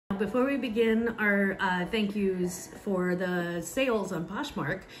before we begin our thank yous for the sales on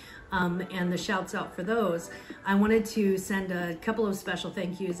Poshmark and the shouts out for those, I wanted to send a couple of special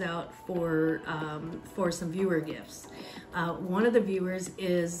thank yous out for some viewer gifts. One of the viewers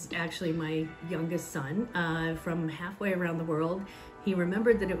is actually my youngest son from halfway around the world. He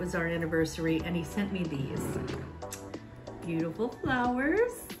remembered that it was our anniversary and he sent me these beautiful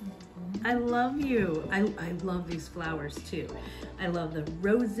flowers. I love you. I love these flowers too. I love the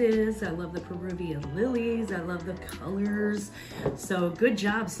roses. I love the Peruvian lilies. I love the colors. So good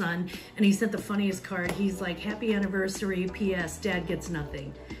job, son. And he sent the funniest card. He's like, happy anniversary, P.S. Dad gets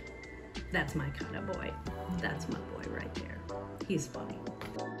nothing. That's my kind of boy. That's my boy right there. He's funny.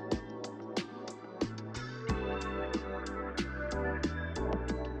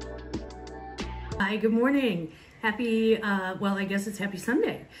 Hi, good morning. Happy, well, I guess it's happy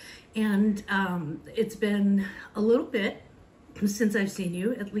Sunday. And it's been a little bit since I've seen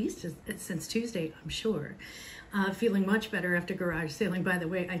you, at least since Tuesday, I'm sure. Feeling much better after garage sailing. By the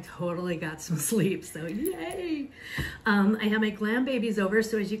way, I totally got some sleep, so yay! I have my glam babies over,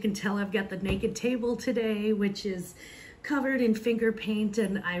 so as you can tell, I've got the naked table today, which is covered in finger paint,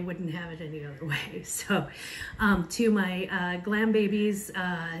 and I wouldn't have it any other way. So to my glam babies,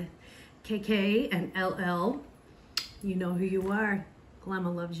 KK and LL, you know who you are.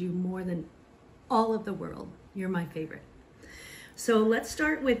 Glamma loves you more than all of the world. You're my favorite. So let's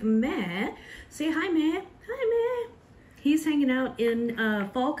start with Meh. Say hi, Meh. Hi, Meh. He's hanging out in a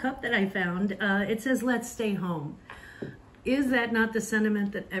fall cup that I found. It says, let's stay home. Is that not the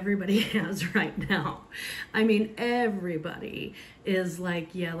sentiment that everybody has right now? I mean, everybody is like,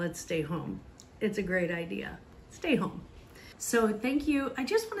 yeah, let's stay home. It's a great idea. Stay home. So thank you. I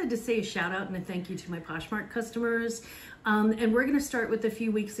just wanted to say a shout out and a thank you to my Poshmark customers. And we're going to start with a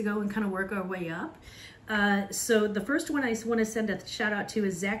few weeks ago and kind of work our way up. So the first one I want to send a shout out to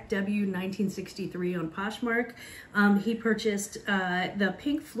is Zach W 1963 on Poshmark. He purchased the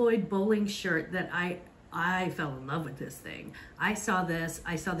Pink Floyd bowling shirt that I fell in love with this thing. I saw this,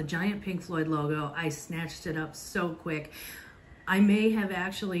 I saw the giant Pink Floyd logo. I snatched it up so quick. I may have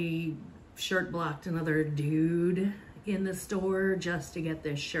actually shirt blocked another dude in the store just to get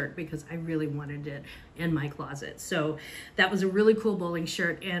this shirt because I really wanted it in my closet. So that was a really cool bowling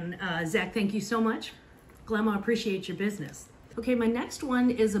shirt. And Zach, thank you so much. Glamma, appreciate your business. Okay, my next one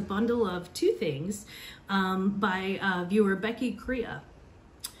is a bundle of two things by viewer Becky Crea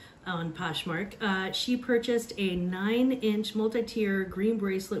on Poshmark. She purchased a 9-inch multi-tier green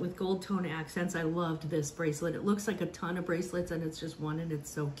bracelet with gold tone accents. I loved this bracelet. It looks like a ton of bracelets and it's just one and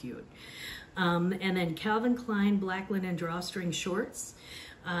it's so cute. And then Calvin Klein black linen drawstring shorts.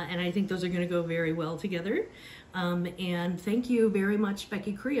 And I think those are going to go very well together. And thank you very much,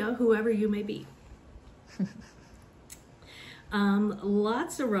 Becky Crea, whoever you may be.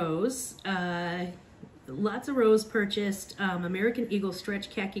 Lots of Rose purchased American Eagle stretch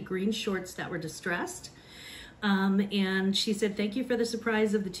khaki green shorts that were distressed. And she said, thank you for the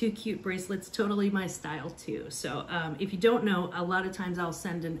surprise of the two cute bracelets. Totally my style too. So if you don't know, a lot of times I'll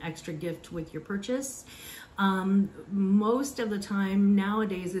send an extra gift with your purchase. Most of the time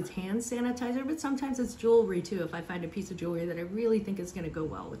nowadays it's hand sanitizer, but sometimes it's jewelry too. If I find a piece of jewelry that I really think is going to go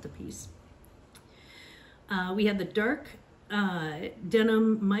well with the piece. We had the dark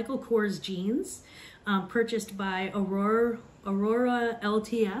denim Michael Kors jeans purchased by Aurora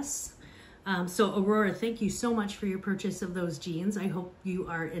LTS. So Aurora, thank you so much for your purchase of those jeans. I hope you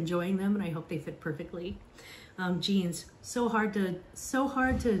are enjoying them and I hope they fit perfectly. Jeans, so hard to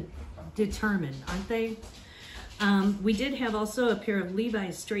determine, aren't they? We did have also a pair of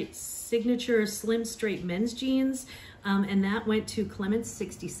Levi's straight signature slim straight men's jeans, and that went to Clements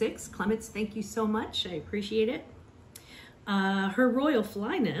 66. Clements, thank you so much. I appreciate it. Her Royal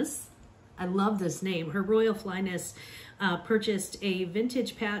Flyness, I love this name. Her Royal Flyness purchased a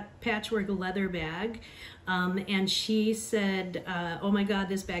vintage patchwork leather bag, and she said, oh my God,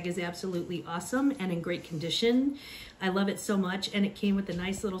 this bag is absolutely awesome and in great condition. I love it so much, and it came with a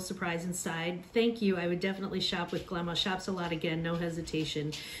nice little surprise inside. Thank you. I would definitely shop with glammashopsalot again, no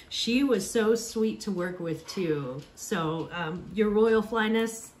hesitation. She was so sweet to work with too. So your Royal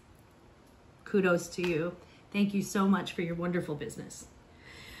Flyness, kudos to you. Thank you so much for your wonderful business.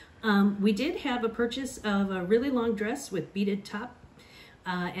 We did have a purchase of a really long dress with beaded top,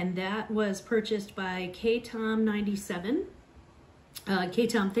 and that was purchased by KTom97.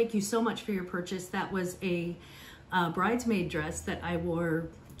 KTom, thank you so much for your purchase. That was a bridesmaid dress that I wore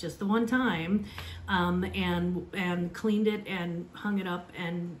just the one time, and cleaned it and hung it up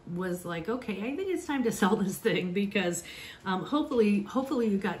and was like, okay, I think it's time to sell this thing because hopefully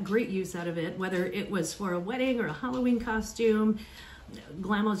you got great use out of it, whether it was for a wedding or a Halloween costume.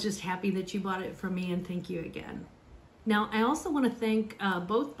 Glamma's just happy that you bought it from me, and thank you again. Now, I also want to thank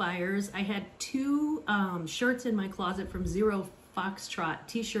both buyers. I had two shirts in my closet from Zero Foxtrot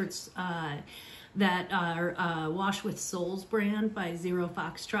t-shirts that are Wash with Souls brand by Zero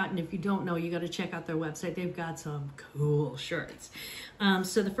Foxtrot. And if you don't know, you got to check out their website. They've got some cool shirts.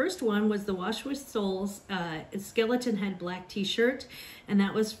 So the first one was the Wash with Souls skeleton head black t-shirt. And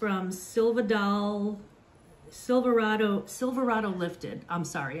that was from Silverado Lifted. I'm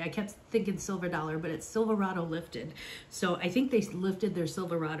sorry, I kept thinking Silver Dollar, but it's Silverado Lifted. So I think they lifted their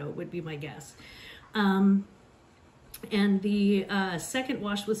Silverado, would be my guess. And the second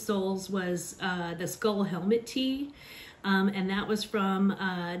Wash with Souls was the Skull Helmet tee, and that was from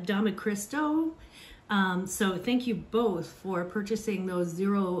Dama Cristo. So thank you both for purchasing those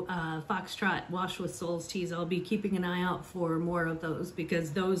Zero Foxtrot Wash with Souls tees. I'll be keeping an eye out for more of those,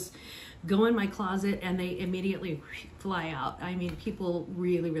 because those go in my closet and they immediately fly out. I mean, people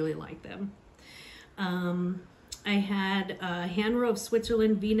really, really like them. I had a Hand Row of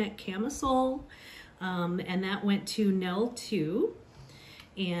Switzerland V-neck camisole, and that went to Nell too.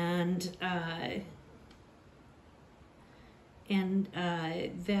 And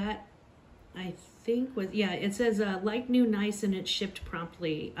that I think was, yeah, it says like new, nice, and it's shipped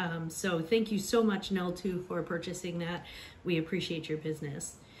promptly. So thank you so much, Nell too, for purchasing that. We appreciate your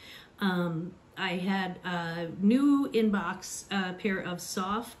business. I had a new inbox pair of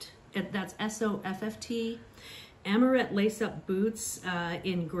soft, that's S-O-F-F-T, Amaret lace-up boots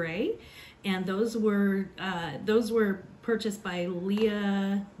in gray, and those were purchased by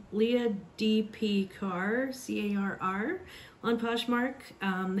Leah D.P. Carr, C-A-R-R, on Poshmark,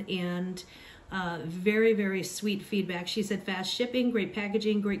 and very, very sweet feedback. She said, fast shipping, great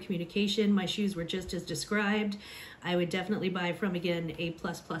packaging, great communication. My shoes were just as described. I would definitely buy from, again, A++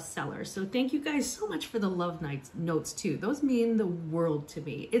 seller. So thank you guys so much for the love notes too. Those mean the world to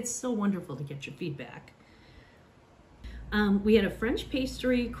me. It's so wonderful to get your feedback. We had a French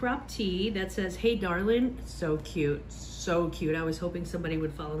pastry crop tee that says, hey darling. So cute, so cute. I was hoping somebody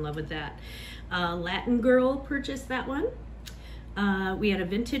would fall in love with that. Latin Girl purchased that one. We had a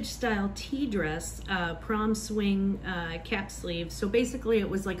vintage style tea dress, prom swing cap sleeve. So basically it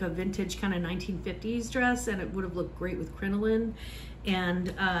was like a vintage kind of 1950s dress, and it would have looked great with crinoline.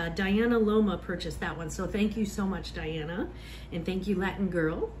 And Diana Loma purchased that one. So thank you so much, Diana. And thank you, Latin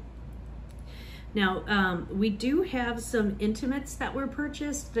Girl. Now, we do have some intimates that were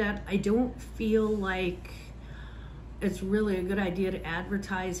purchased that I don't feel like it's really a good idea to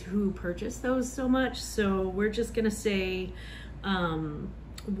advertise who purchased those so much. So we're just gonna say,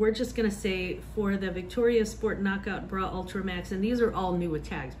 for the Victoria Sport Knockout Bra Ultra Max, and these are all new with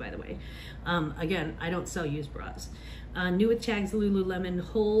tags, by the way. Again, I don't sell used bras. New with tags Lululemon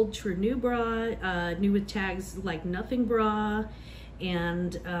Hold True New Bra, new with tags Like Nothing Bra,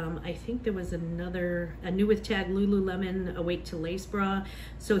 and I think there was a new with tag Lululemon Awake to Lace Bra.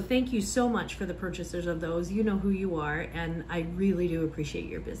 So thank you so much for the purchasers of those. You know who you are, and I really do appreciate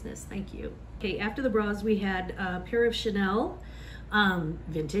your business. Thank you. Okay, after the bras, we had a pair of Chanel,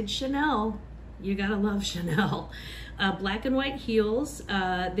 vintage Chanel. You gotta love Chanel. Black and white heels.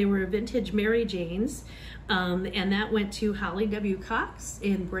 They were vintage Mary Janes. And that went to Holly W. Cox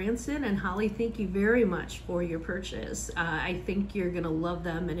in Branson. And Holly, thank you very much for your purchase. I think you're gonna love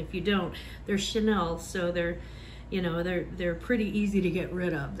them. And if you don't, they're Chanel, so they're, you know, they're pretty easy to get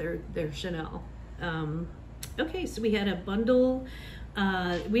rid of. They're Chanel. Okay, so we had a bundle.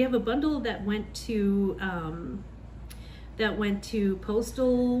 We have a bundle that went to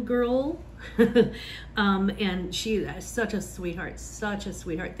Postal Girl. And she is such a sweetheart, such a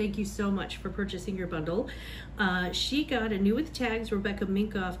sweetheart. Thank you so much for purchasing your bundle. She got a new with tags Rebecca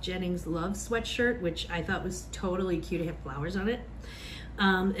Minkoff Jennings Love sweatshirt, which I thought was totally cute. It had flowers on it.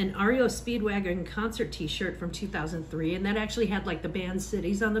 An REO Speedwagon concert t-shirt from 2003, and that actually had like the band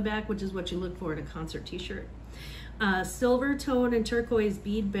cities on the back, which is what you look for in a concert t-shirt. Silver tone and turquoise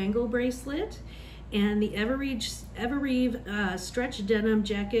bead bangle bracelet, and the Everreeve stretch denim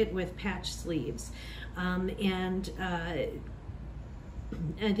jacket with patch sleeves. And I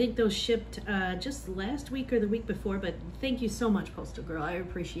think those shipped just last week or the week before, but thank you so much, Postal Girl. I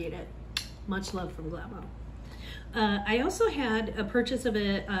appreciate it. Much love from Glamma. I also had a purchase of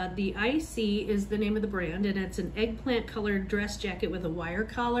the IC is the name of the brand, and it's an eggplant colored dress jacket with a wire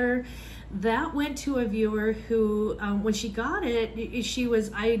collar. That went to a viewer who, when she got it, she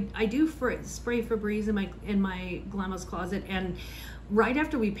was, I do spray Febreze in my Glamma's closet, and right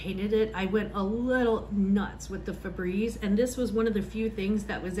after we painted it, I went a little nuts with the Febreze, and this was one of the few things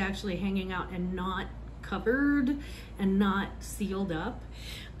that was actually hanging out and not covered and not sealed up.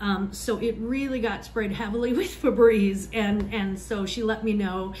 So it really got sprayed heavily with Febreze, and so she let me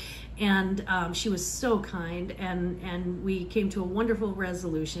know, and she was so kind, and we came to a wonderful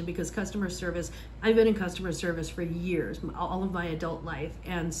resolution, because customer service, I've been in customer service for years, all of my adult life,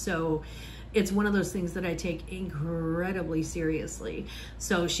 and so it's one of those things that I take incredibly seriously.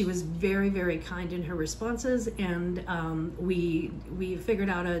 So she was very, very kind in her responses, and we figured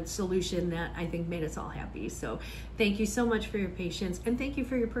out a solution that I think made us all happy. So thank you so much for your patience, and thank you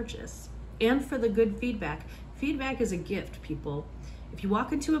for your purchase and for the good feedback. Feedback is a gift, people. If you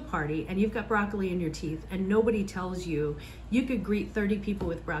walk into a party and you've got broccoli in your teeth and nobody tells you, you could greet 30 people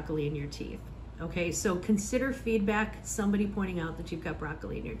with broccoli in your teeth. Okay, so consider feedback, somebody pointing out that you've got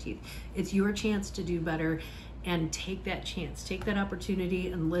broccoli in your teeth. It's your chance to do better, and take that chance, take that opportunity,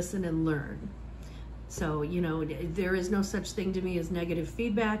 and listen and learn. So, you know, there is no such thing to me as negative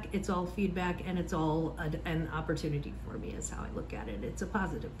feedback. It's all feedback, and it's all an opportunity for me, is how I look at it. It's a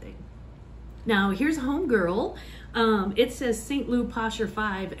positive thing. Now, here's a homegirl. It says St. Lou Posher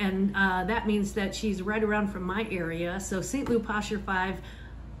 5, and that means that she's right around from my area. So St. Lou Posher 5,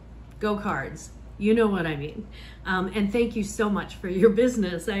 go cards. You know what I mean. And thank you so much for your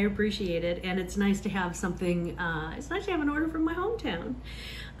business. I appreciate it. And it's nice to have something, it's nice to have an order from my hometown.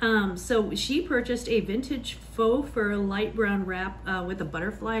 So she purchased a vintage faux fur light brown wrap with a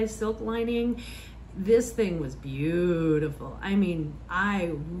butterfly silk lining. This thing was beautiful. I mean,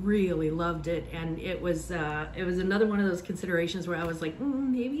 I really loved it, and it was another one of those considerations where I was like,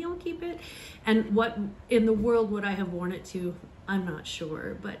 maybe I'll keep it. And what in the world would I have worn it to? I'm not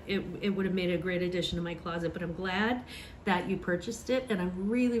sure, but it would have made a great addition to my closet. But I'm glad that you purchased it, and I'm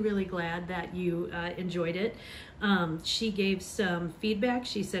really, really glad that you enjoyed it. She gave some feedback.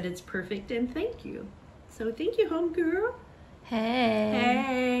 She said it's perfect, and thank you. So thank you, homegirl. Hey.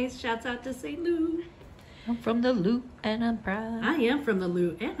 Hey, shouts out to St. Lou. I'm from the Loop and I'm proud. I am from the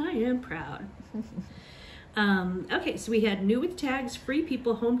Lou and I am proud. Okay, so we had new with tags, Free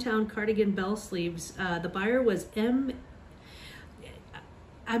People hometown cardigan bell sleeves. The buyer was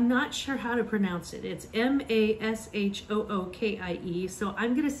I'm not sure how to pronounce it. It's Mashookie. So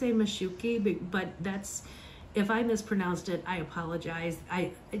I'm going to say Mashuki, but that's, if I mispronounced it, I apologize.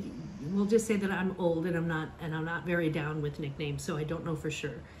 I will just say that I'm old and I'm not very down with nicknames, so I don't know for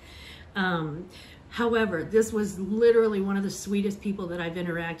sure. However, this was literally one of the sweetest people that I've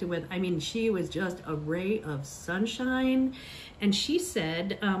interacted with. I mean, she was just a ray of sunshine. And she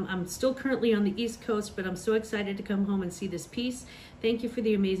said, I'm still currently on the East Coast, but I'm so excited to come home and see this piece. Thank you for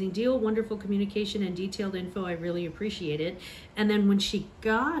the amazing deal, wonderful communication, and detailed info. I really appreciate it. And then when she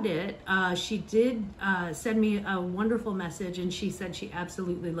got it, she did send me a wonderful message, and she said she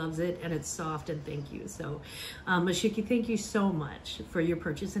absolutely loves it, and it's soft, and thank you. So, Mashuki, thank you so much for your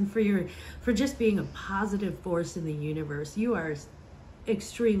purchase and for just being a positive force in the universe. You are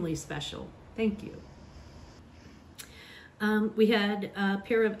extremely special. Thank you. We had a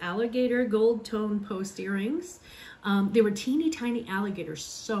pair of alligator gold tone post earrings. They were teeny tiny alligators,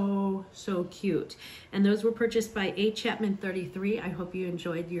 so cute. And those were purchased by A. Chapman 33. I hope you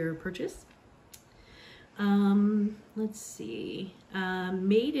enjoyed your purchase. Let's see.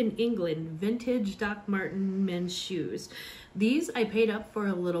 Made in England, vintage Doc Marten men's shoes. These I paid up for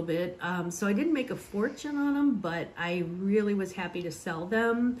a little bit, so I didn't make a fortune on them, but I really was happy to sell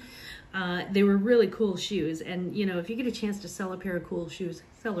them. They were really cool shoes, and you know, if you get a chance to sell a pair of cool shoes,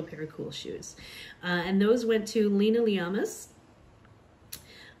 sell a pair of cool shoes. And those went to Lena Liamas.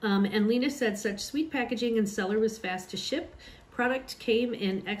 And Lena said, such sweet packaging, and seller was fast to ship. Product came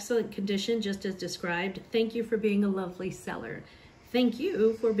in excellent condition, just as described. Thank you for being a lovely seller. Thank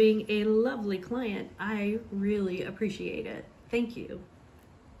you for being a lovely client. I really appreciate it. Thank you.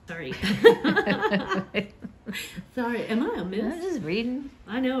 Sorry. Sorry, am I a miss? I'm just reading.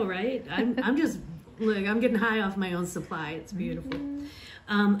 I know, right? I'm just, look, I'm getting high off my own supply. It's beautiful.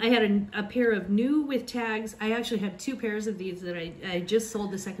 I had a pair of new with tags. I actually had two pairs of these that I just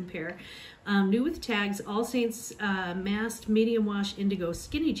sold the second pair. New with tags, All Saints masked medium wash indigo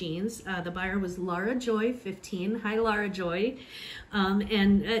skinny jeans. The buyer was Laura Joy 15. Hi, Laura Joy.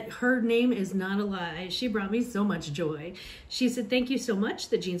 And her name is not a lie. She brought me so much joy. She said, thank you so much.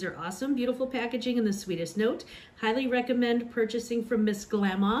 The jeans are awesome. Beautiful packaging and the sweetest note. Highly recommend purchasing from Miss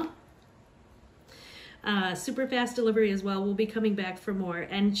Glamma. Super fast delivery as well. We'll be coming back for more.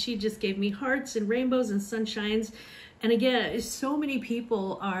 And she just gave me hearts and rainbows and sunshines. And again, so many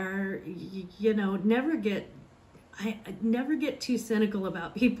people are, you know, I never get too cynical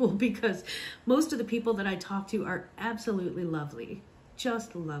about people, because most of the people that I talk to are absolutely lovely,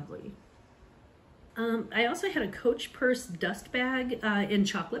 just lovely. I also had a Coach purse dust bag in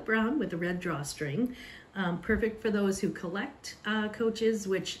chocolate brown with a red drawstring. Perfect for those who collect coaches,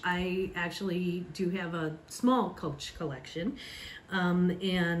 which I actually do have a small coach collection.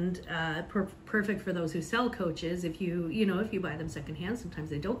 And perfect for those who sell coaches. If if you buy them secondhand, sometimes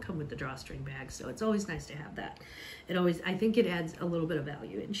they don't come with the drawstring bag, so it's always nice to have that. I think it adds a little bit of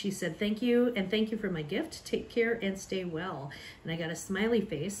value. And she said, thank you, and thank you for my gift. Take care and stay well. And I got a smiley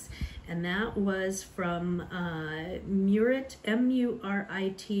face, and that was from Murit,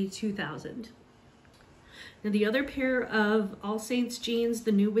 M-U-R-I-T 2000. Now the other pair of All Saints jeans,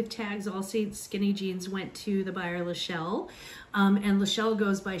 the new with tags All Saints skinny jeans, went to the buyer Lachelle. And Lachelle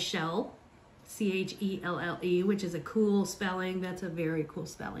goes by Shell, C-H-E-L-L-E, which is a cool spelling. That's a very cool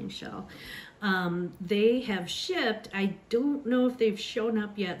spelling, Shell. They have shipped. I don't know if they've shown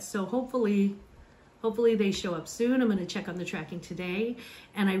up yet, so hopefully they show up soon. I'm going to check on the tracking today,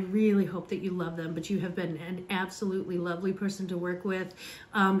 and I really hope that you love them. But you have been an absolutely lovely person to work with.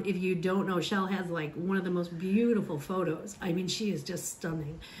 If you don't know, Shell has like one of the most beautiful photos. I mean, she is just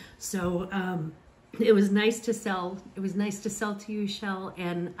stunning. So it was nice to sell. It was nice to sell to you, Shell,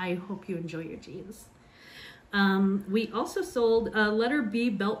 and I hope you enjoy your jeans. We also sold a letter B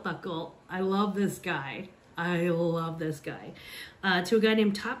belt buckle. I love this guy. I love this guy. To a guy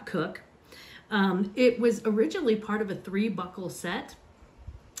named Top Cook. It was originally part of a 3-buckle set.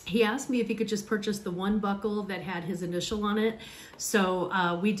 He asked me if he could just purchase the 1 buckle that had his initial on it.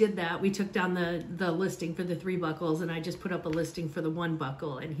 So we did that. We took down the listing for the 3 buckles, and I just put up a listing for the 1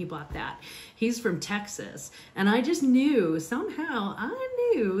 buckle, and he bought that. He's from Texas, and I just knew, somehow I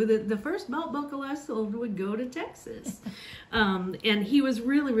knew that the first belt buckle I sold would go to Texas. And he was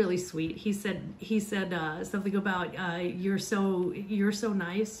really, really sweet. He said something about you're so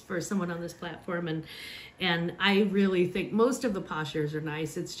nice for someone on this platform, and I really think most of the poshers are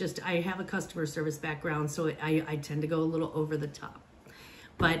nice. It's just I have a customer service background, so I tend to go a little over the top.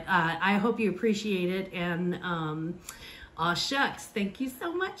 But I hope you appreciate it, and aw shucks, thank you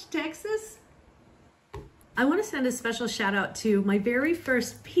so much, Texas. I want to send a special shout out to my very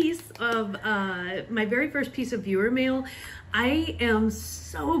first piece of viewer mail. I am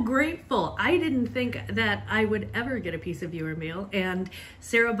so grateful. I didn't think that I would ever get a piece of viewer mail, and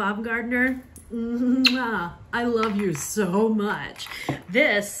Sarah Baumgardner, I love you so much.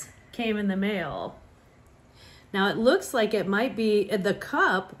 This came in the mail. Now it looks like it might be, the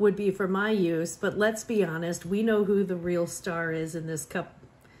cup would be for my use, but let's be honest, we know who the real star is in this cup.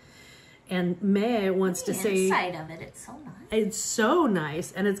 And May wants to say, inside of it, it's so nice. It's so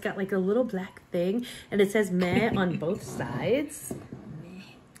nice, and it's got like a little black thing, and it says May on both sides.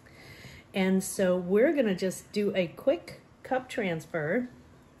 And so we're gonna just do a quick cup transfer.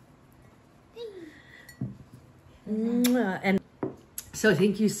 And so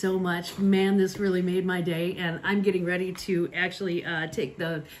thank you so much, man. This really made my day, and I'm getting ready to actually take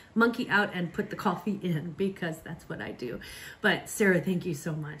the monkey out and put the coffee in, because that's what I do. But Sarah, thank you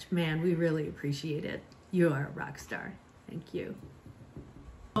so much, man. We really appreciate it. You are a rock star. Thank you.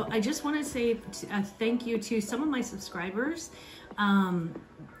 I just want to say thank you to some of my subscribers.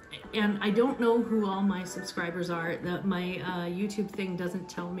 And I don't know who all my subscribers are. My YouTube thing doesn't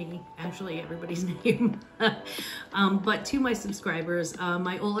tell me actually everybody's name. But to my subscribers,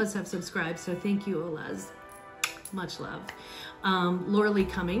 my Olas have subscribed, so thank you, Olas. Much love. Laura Lee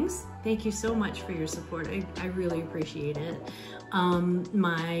Cummings, thank you so much for your support. I really appreciate it.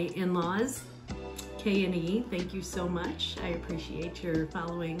 My in-laws, K and E, thank you so much. I appreciate your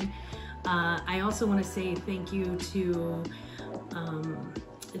following. I also want to say thank you to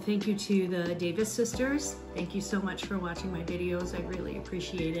the Davis sisters. Thank you so much for watching my videos. I really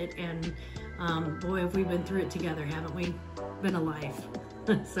appreciate it. And boy, have we been through it together, haven't we? Been alive.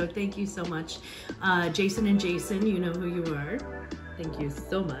 So thank you so much. Jason and Jason, you know who you are. Thank you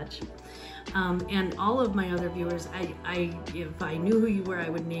so much. And all of my other viewers, if I knew who you were, I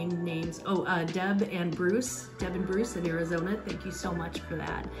would name names. Oh, Deb and Bruce in Arizona. Thank you so much for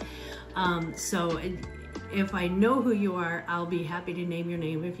that. So if I know who you are, I'll be happy to name your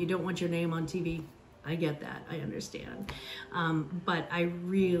name. If you don't want your name on TV, I get that, I understand. But I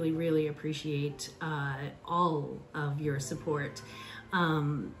really, really appreciate all of your support.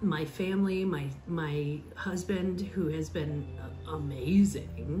 My family, my husband, who has been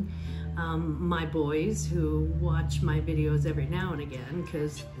amazing. My boys, who watch my videos every now and again,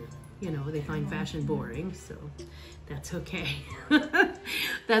 because you know, they find fashion boring, so that's okay.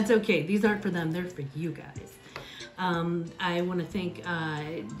 That's okay. These aren't for them, they're for you guys. I want to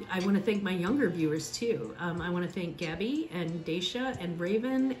thank my younger viewers too. I want to thank Gabby and Daisha and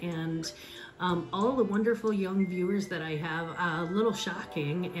Raven and all the wonderful young viewers that I have. A little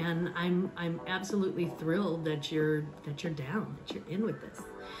shocking, and I'm absolutely thrilled that you're down, that you're in with this.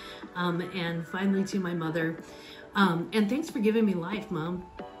 And finally to my mother, and thanks for giving me life, Mom.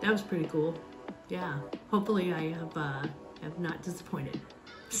 That was pretty cool. Yeah, hopefully I have not disappointed.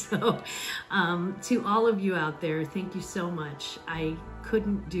 So to all of you out there, thank you so much. I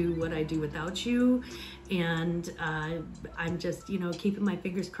couldn't do what I do without you, and I'm just, you know, keeping my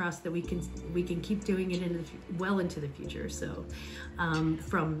fingers crossed that we can keep doing it well into the future. So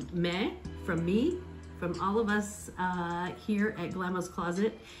from me, from all of us here at Glamma's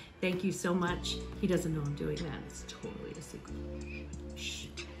Closet, thank you so much. He doesn't know I'm doing that. It's totally a secret. Shh.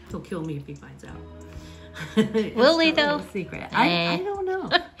 He'll kill me if he finds out. Will he though? A secret. I don't know.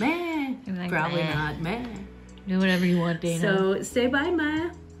 Meh. Like, Probably meh. not. Meh. Do whatever you want, Dana. So say bye, Ma.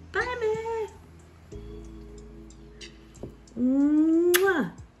 Bye, Ma.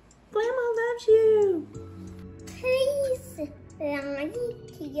 Mwah. Glamma loves you. Please like and